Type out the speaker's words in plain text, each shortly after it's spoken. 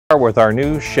With our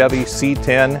new Chevy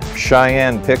C10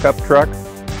 Cheyenne pickup truck,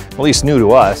 at least new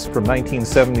to us, from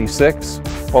 1976.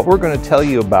 What we're going to tell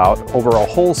you about over a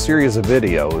whole series of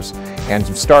videos, and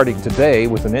starting today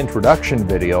with an introduction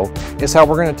video, is how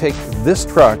we're going to take this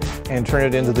truck and turn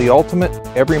it into the ultimate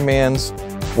everyman's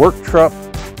work truck,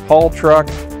 haul truck,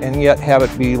 and yet have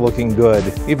it be looking good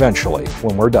eventually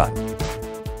when we're done.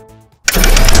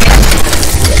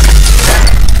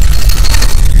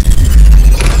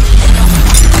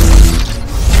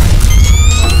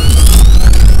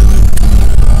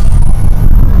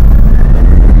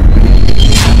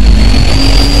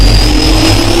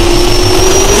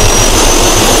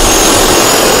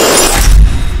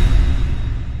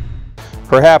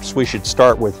 Perhaps we should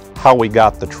start with how we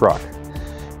got the truck.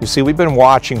 You see, we've been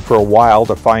watching for a while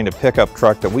to find a pickup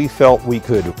truck that we felt we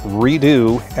could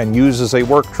redo and use as a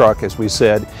work truck, as we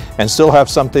said, and still have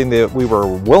something that we were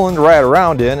willing to ride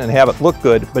around in and have it look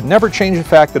good, but never change the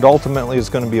fact that ultimately it's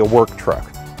going to be a work truck.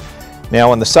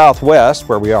 Now in the Southwest,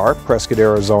 where we are, Prescott,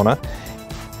 Arizona,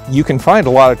 you can find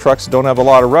a lot of trucks that don't have a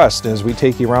lot of rust. And as we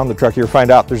take you around the truck, you'll find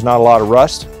out there's not a lot of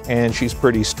rust, and she's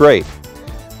pretty straight.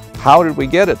 How did we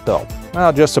get it though?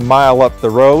 Well, just a mile up the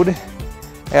road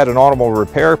at an automobile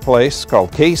repair place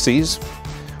called Casey's,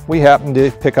 we happened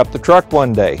to pick up the truck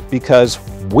one day because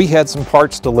we had some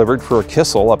parts delivered for a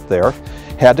Kissel up there,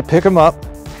 had to pick them up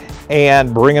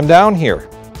and bring them down here.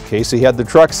 Casey had the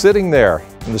truck sitting there,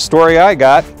 and the story I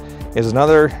got is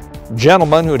another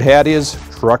gentleman who'd had his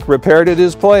truck repaired at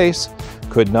his place,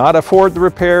 could not afford the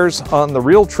repairs on the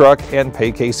real truck and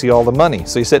pay Casey all the money.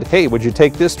 So he said, hey, would you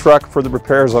take this truck for the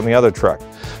repairs on the other truck?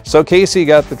 So Casey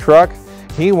got the truck.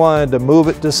 He wanted to move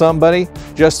it to somebody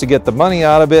just to get the money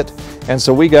out of it. And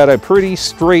so we got a pretty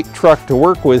straight truck to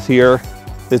work with here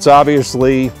that's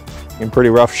obviously in pretty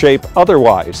rough shape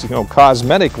otherwise,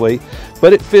 cosmetically,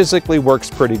 but it physically works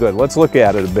pretty good. Let's look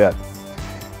at it a bit.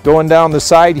 Going down the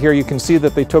side here, you can see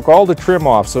that they took all the trim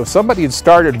off. So if somebody had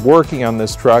started working on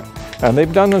this truck, and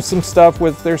they've done some stuff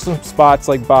with, there's some spots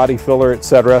like body filler,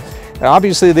 etc. And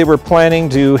obviously they were planning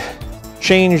to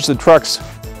change the truck's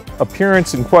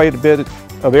appearance in quite a bit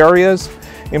of areas.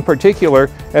 In particular,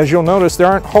 as you'll notice, there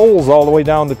aren't holes all the way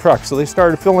down the truck. So they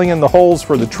started filling in the holes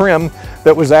for the trim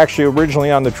that was actually originally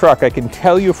on the truck. I can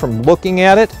tell you from looking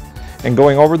at it and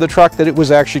going over the truck that it was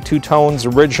actually two tones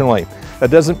originally. That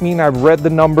doesn't mean I've read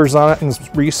the numbers on it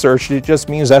and researched it. It just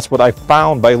means that's what I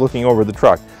found by looking over the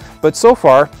truck. But so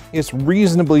far, it's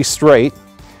reasonably straight.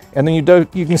 And then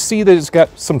you can see that it's got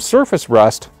some surface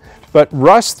rust, but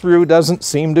rust through doesn't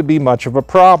seem to be much of a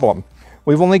problem.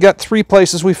 We've only got 3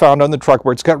 places we found on the truck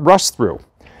where it's got rust through.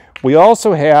 We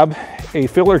also have a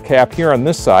filler cap here on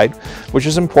this side, which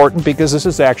is important because this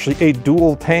is actually a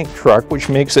dual tank truck, which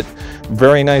makes it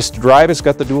very nice to drive. It's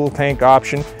got the dual tank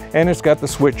option, and it's got the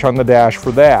switch on the dash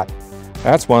for that.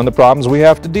 That's one of the problems we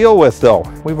have to deal with though.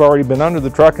 We've already been under the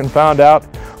truck and found out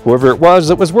whoever it was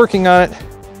that was working on it,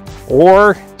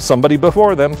 or somebody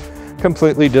before them,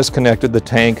 completely disconnected the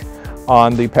tank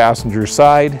on the passenger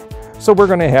side. So we're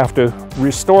going to have to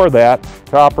restore that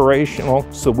to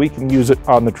operational so we can use it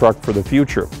on the truck for the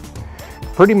future.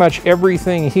 Pretty much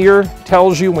everything here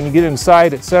tells you when you get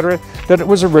inside, etc., that it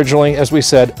was originally, as we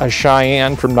said, a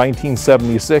Cheyenne from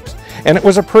 1976, and it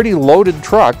was a pretty loaded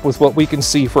truck with what we can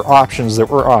see for options that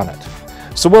were on it.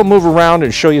 So we'll move around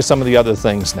and show you some of the other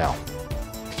things now.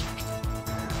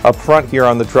 Up front here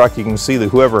on the truck, you can see that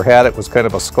whoever had it was kind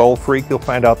of a skull freak. You'll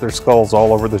find out there's skulls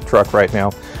all over the truck right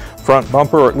now. Front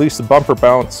bumper, or at least the bumper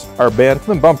mounts, are bent.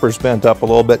 The bumper's bent up a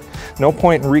little bit. No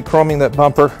point in re-chroming that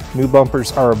bumper. New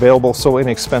bumpers are available, so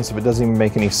inexpensive it doesn't even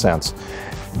make any sense.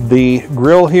 The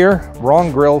grill here,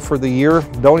 wrong grill for the year.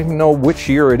 Don't even know which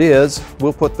year it is.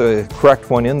 We'll put the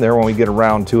correct one in there when we get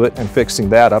around to it and fixing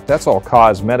that up. That's all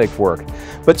cosmetic work.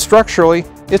 But structurally,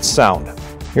 it's sound.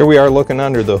 Here we are looking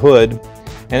under the hood,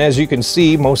 and as you can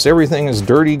see, most everything is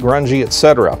dirty, grungy,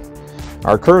 etc.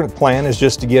 Our current plan is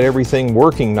just to get everything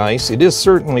working nice. It is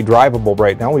certainly drivable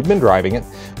right now. We've been driving it,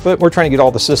 but we're trying to get all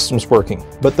the systems working.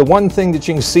 But the one thing that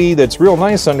you can see that's real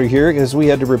nice under here is we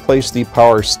had to replace the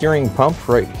power steering pump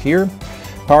right here.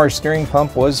 Power steering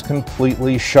pump was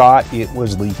completely shot. It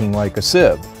was leaking like a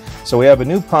sieve. So we have a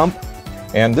new pump,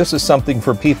 and this is something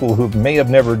for people who may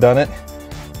have never done it.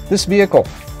 This vehicle,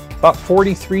 about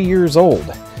 43 years old.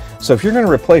 So if you're going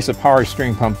to replace a power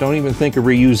steering pump, don't even think of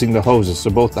reusing the hoses.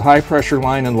 So both the high pressure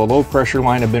line and the low pressure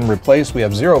line have been replaced. We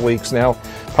have 0 leaks now.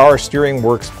 Power steering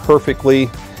works perfectly.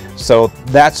 So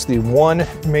that's the one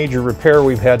major repair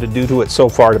we've had to do to it so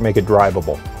far to make it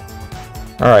drivable.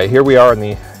 All right, here we are in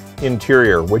the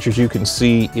interior, which as you can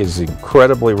see is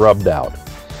incredibly rubbed out.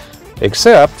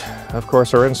 Except, of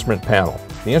course, our instrument panel.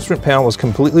 The instrument panel was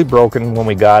completely broken when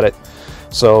we got it.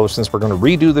 So since we're going to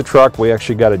redo the truck, we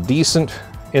actually got a decent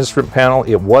instrument panel.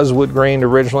 It was wood grained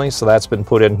originally, so that's been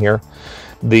put in here.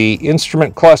 The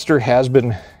instrument cluster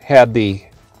had the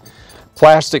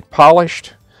plastic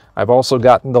polished. I've also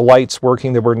gotten the lights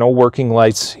working. There were no working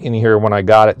lights in here when I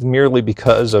got it, merely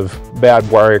because of bad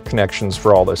wire connections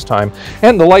for all this time.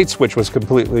 And the light switch was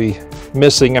completely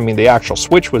missing. I mean, the actual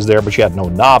switch was there, but you had no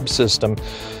knob system.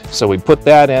 So we put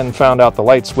that in, found out the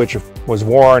light switch was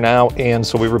worn out, and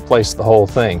so we replaced the whole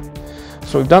thing.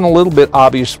 So we've done a little bit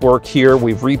obvious work here.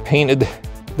 We've repainted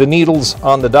the needles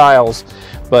on the dials,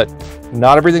 but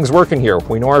not everything's working here.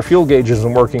 We know our fuel gauge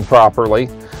isn't working properly,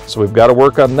 so we've got to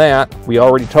work on that. We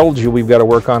already told you we've got to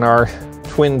work on our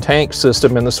twin tank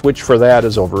system, and the switch for that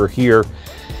is over here.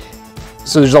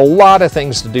 So there's a lot of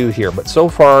things to do here, but so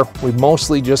far we've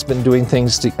mostly just been doing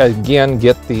things to, again,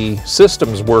 get the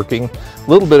systems working. A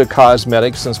little bit of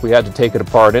cosmetics since we had to take it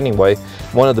apart anyway.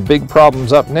 One of the big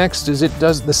problems up next is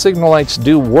the signal lights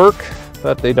do work,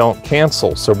 but they don't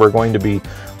cancel. So we're going to be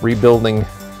rebuilding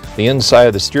the inside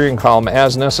of the steering column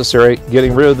as necessary,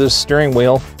 getting rid of this steering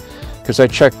wheel, because I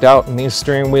checked out, and these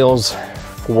steering wheels,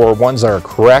 for ones that are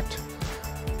correct,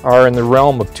 are in the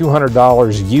realm of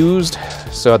 $200 used.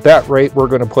 So at that rate, we're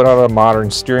going to put on a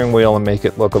modern steering wheel and make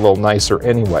it look a little nicer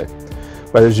anyway.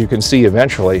 But as you can see,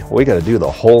 eventually we got to do the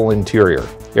whole interior.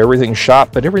 Everything's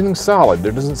shot, but everything's solid.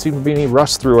 There doesn't seem to be any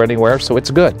rust through anywhere, so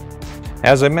it's good.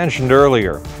 As I mentioned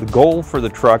earlier, the goal for the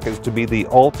truck is to be the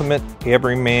ultimate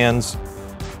everyman's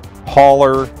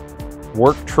hauler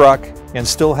work truck, and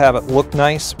still have it look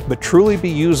nice, but truly be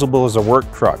usable as a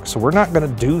work truck. So we're not going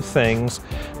to do things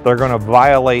that are going to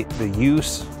violate the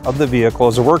use of the vehicle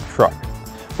as a work truck.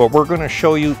 But we're going to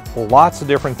show you lots of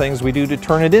different things we do to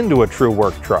turn it into a true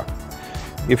work truck.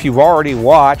 If you've already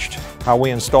watched how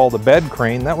we installed the bed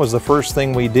crane, that was the first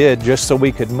thing we did just so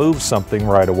we could move something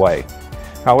right away.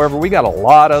 However, we got a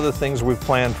lot of other things we've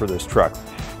planned for this truck.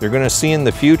 You're going to see in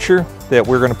the future that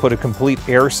we're going to put a complete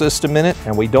air system in it,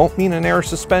 and we don't mean an air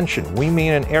suspension. We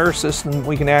mean an air system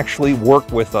we can actually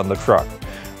work with on the truck.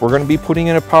 We're going to be putting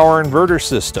in a power inverter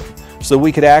system so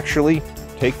we could actually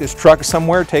take this truck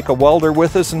somewhere, take a welder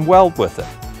with us, and weld with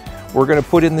it. We're going to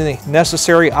put in the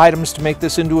necessary items to make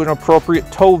this into an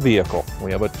appropriate tow vehicle.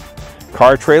 We have a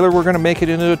car trailer, we're going to make it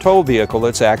into a tow vehicle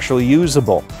that's actually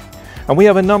usable. And we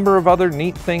have a number of other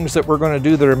neat things that we're going to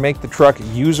do that are make the truck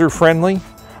user-friendly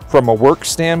from a work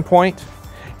standpoint,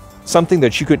 something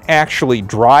that you could actually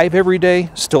drive every day,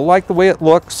 still like the way it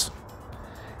looks,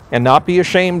 and not be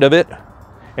ashamed of it,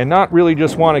 and not really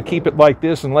just want to keep it like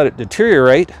this and let it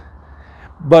deteriorate,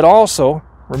 but also,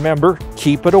 remember,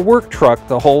 keep it a work truck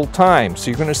the whole time.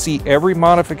 So you're going to see every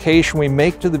modification we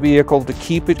make to the vehicle to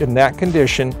keep it in that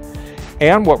condition,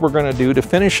 and what we're going to do to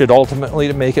finish it ultimately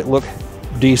to make it look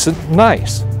decent,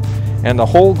 nice. And the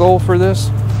whole goal for this,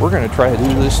 we're going to try to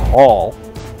do this all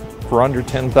for under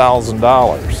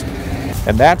 $10,000.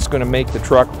 And that's going to make the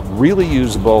truck really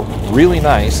usable, really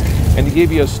nice. And to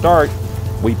give you a start,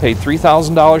 we paid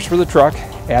 $3,000 for the truck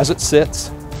as it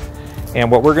sits. And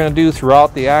what we're going to do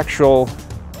throughout the actual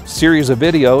series of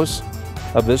videos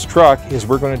of this truck is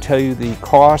we're going to tell you the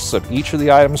costs of each of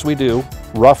the items we do,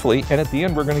 roughly, and at the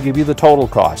end we're going to give you the total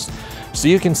cost. So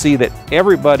you can see that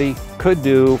everybody could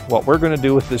do what we're going to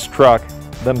do with this truck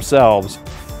themselves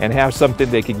and have something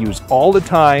they could use all the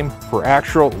time for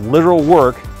actual literal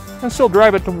work and still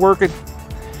drive it to work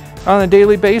on a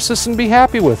daily basis and be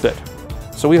happy with it.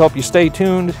 So we hope you stay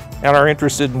tuned and are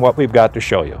interested in what we've got to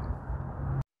show you.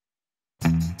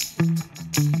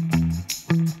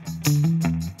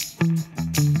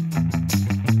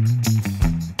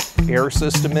 Air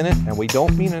system in it, and we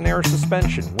don't mean an air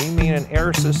suspension. We mean an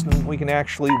air system we can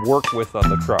actually work with on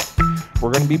the truck.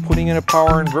 We're going to be putting in a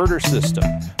power inverter system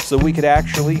so we could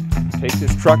actually take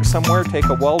this truck somewhere, take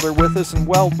a welder with us, and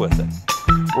weld with it.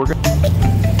 We're going